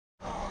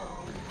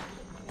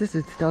this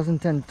is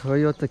 2010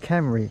 Toyota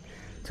Camry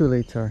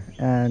 2-liter,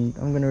 and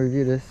I'm gonna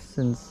review this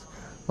since,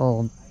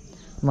 well,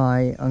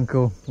 my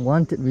uncle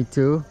wanted me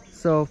to.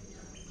 So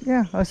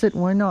yeah, I said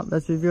why not,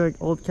 let's review an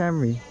old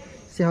Camry,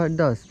 see how it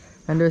does.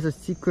 And there's a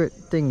secret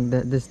thing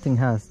that this thing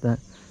has that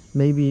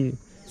maybe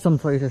some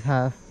Toyotas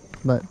have,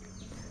 but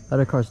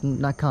other cars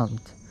not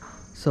can't.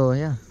 So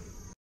yeah.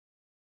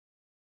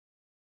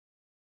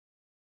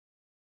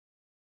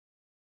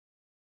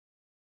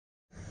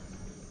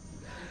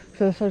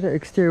 So that's how the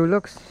exterior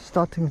looks.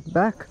 Starting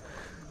back,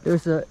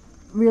 there's a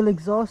real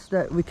exhaust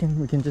that we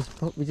can just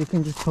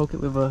poke it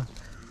with a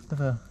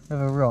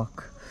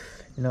rock,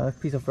 you know, a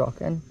piece of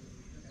rock, and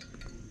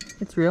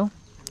it's real.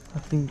 I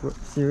think we're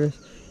serious.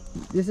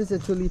 This is a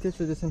 2-liter,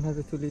 so this one has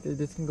a 2-liter.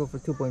 This can go for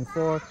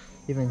 2.4,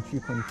 even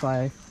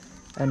 3.5,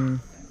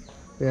 and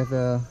we have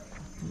a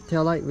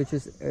tail light which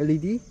is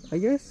LED, I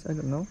guess. I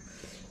don't know.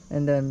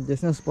 And then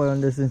there's no spoiler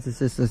on this since it's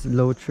just this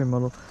low trim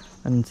model,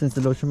 and since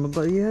the low trim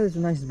model, but yeah, it's a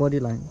nice body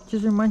line.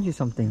 Just reminds you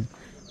something.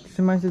 Just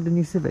reminds you of the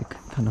new Civic,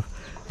 kind of.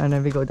 And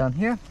then we go down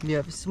here. We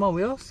have small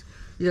wheels.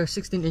 These are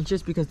 16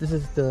 inches because this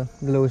is the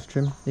lowest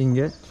trim you can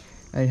get.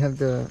 And you have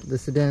the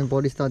sedan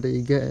body style that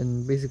you get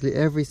in basically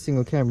every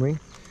single Camry.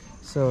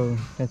 So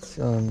that's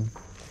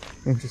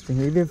interesting.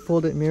 We even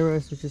folded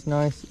mirrors, which is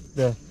nice.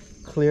 The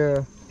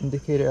clear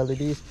indicator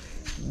LEDs.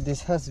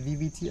 This has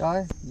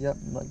VVTi. Yep,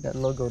 like that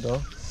logo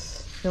though.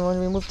 Then when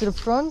we move to the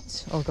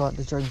front, oh god,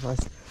 the driving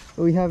fast.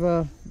 We have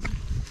a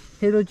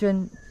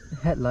halogen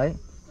headlight.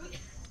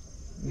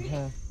 We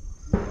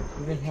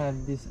even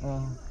have this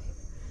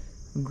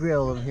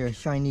grill over here,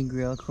 shiny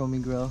grill,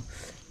 chromey grill,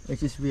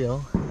 which is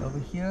real. Over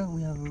here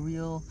we have a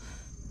real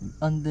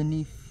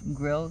underneath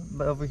grill,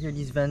 but over here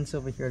these vents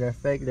over here, they're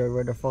fake, they're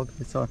where the fog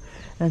lights are.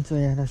 And so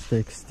yeah, that's the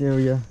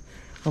exterior.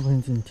 How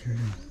about the interior?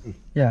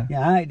 Yeah,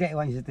 that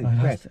one is the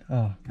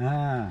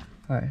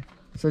alright,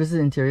 so this is the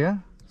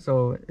interior.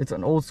 So it's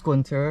an old school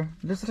interior.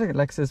 This is like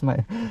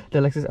the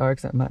Lexus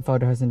RX that my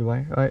father has in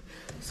Dubai, right?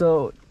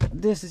 So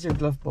this is your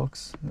glove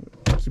box.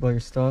 Keep all your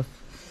stuff.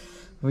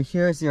 Over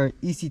here is your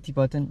ECT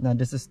button. Now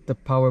this is the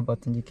power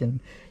button. You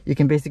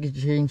can basically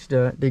change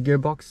the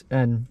gearbox,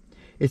 and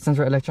it's some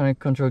sort of electronic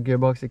control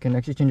gearbox. You can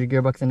actually change your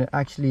gearbox, and it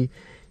actually,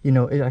 you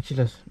know, it actually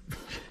does.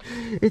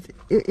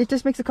 it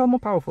just makes the car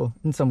more powerful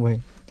in some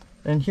way.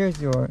 And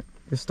here's your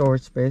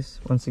storage space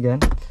once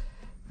again.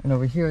 And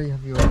over here you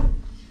have your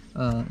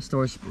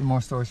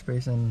more storage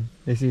space, and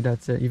basically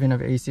that's it. You even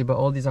have AC, but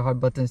all these are hard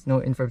buttons, no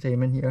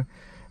infotainment here.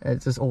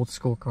 It's just old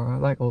school car. I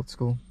like old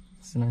school.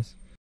 It's nice.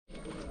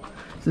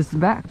 So it's the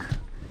back,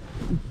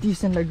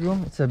 decent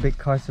legroom. It's a big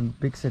car, it's a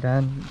big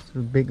sedan. It's a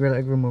big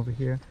legroom over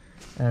here,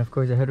 and of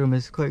course the headroom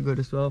is quite good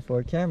as well for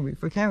a Camry.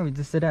 For Camry,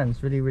 the sedan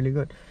is really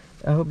good.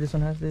 I hope this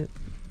one has it.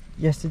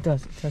 Yes, it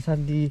does.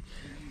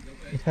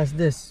 It has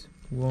this.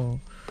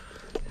 Whoa.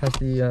 It has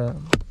the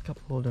cup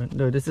holder.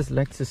 No, this is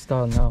Lexus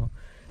style now.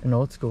 An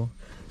old school.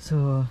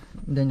 So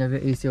then you have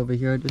your AC over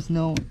here. There's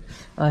no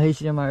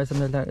HDMI or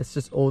something like that. It's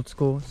just old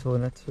school, so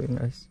that's really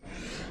nice.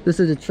 This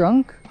is the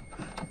trunk.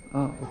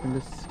 Open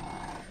this.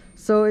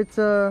 So it's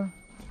a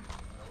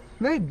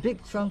very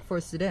big trunk for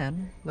a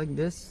sedan like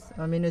this.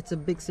 I mean, it's a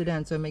big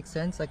sedan, so it makes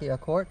sense, like a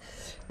Accord.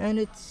 And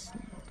it's,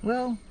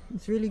 well,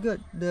 it's really good.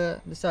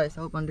 The size.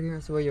 I hope under here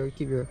is where you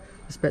keep your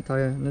spare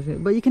tire.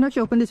 But you can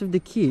actually open this with the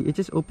key. It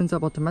just opens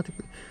up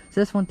automatically.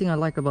 So that's one thing I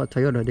like about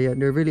Toyota.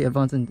 They're really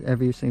advanced in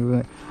every single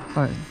way.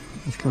 Alright,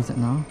 let's close it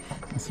now.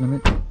 Let's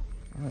limit.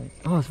 Alright.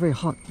 Oh, it's very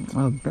hot.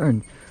 Oh,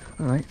 burned.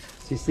 Alright.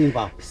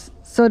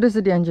 So this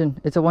is the engine.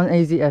 It's a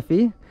 1AZ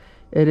FE.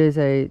 It is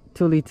a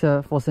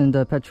 2-liter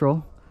 4-cylinder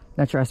petrol,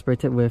 naturally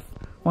aspirated, with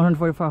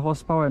 145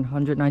 horsepower and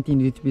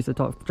 119 Nm of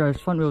torque. Drives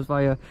front wheels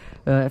via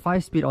a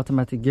 5-speed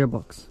automatic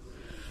gearbox.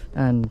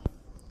 And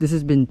this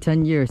has been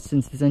 10 years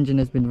since this engine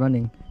has been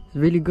running. It's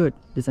really good,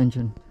 this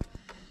engine.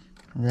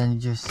 And then you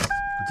just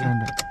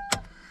turn it.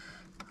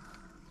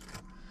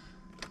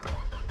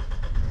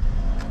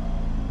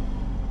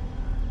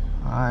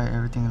 Alright,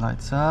 everything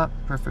lights up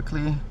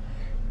perfectly.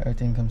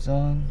 Everything comes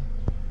on.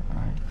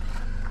 Alright.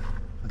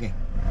 Okay.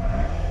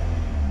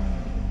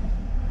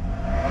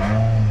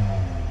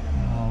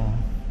 Oh,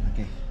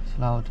 okay. it's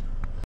loud.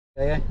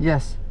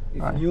 Yes.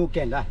 If you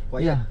can,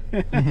 yeah.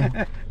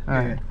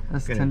 Alright,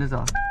 let's turn this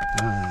off.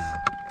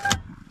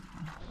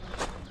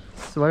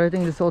 So what do I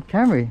think of this old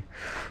Camry?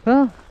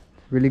 Well,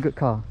 really good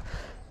car.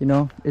 You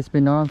know, it's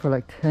been around for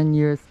like 10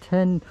 years,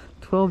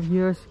 12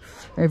 years,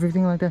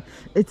 everything like that.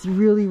 It's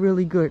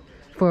really good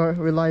for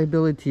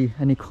reliability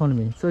and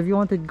economy. So if you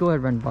want to go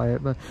ahead and buy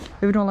it, but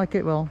if you don't like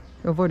it, well,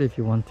 avoid it if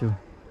you want to.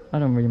 I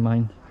don't really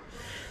mind.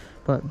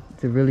 But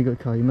it's a really good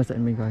car, you must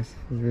admit, guys.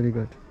 It's really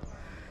good.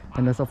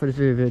 And that's all for this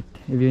review.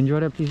 If you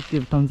enjoyed it, please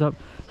give a thumbs up,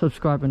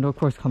 subscribe, and of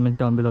course comment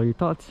down below your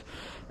thoughts.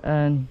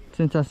 And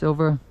since that's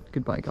over,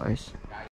 goodbye, guys.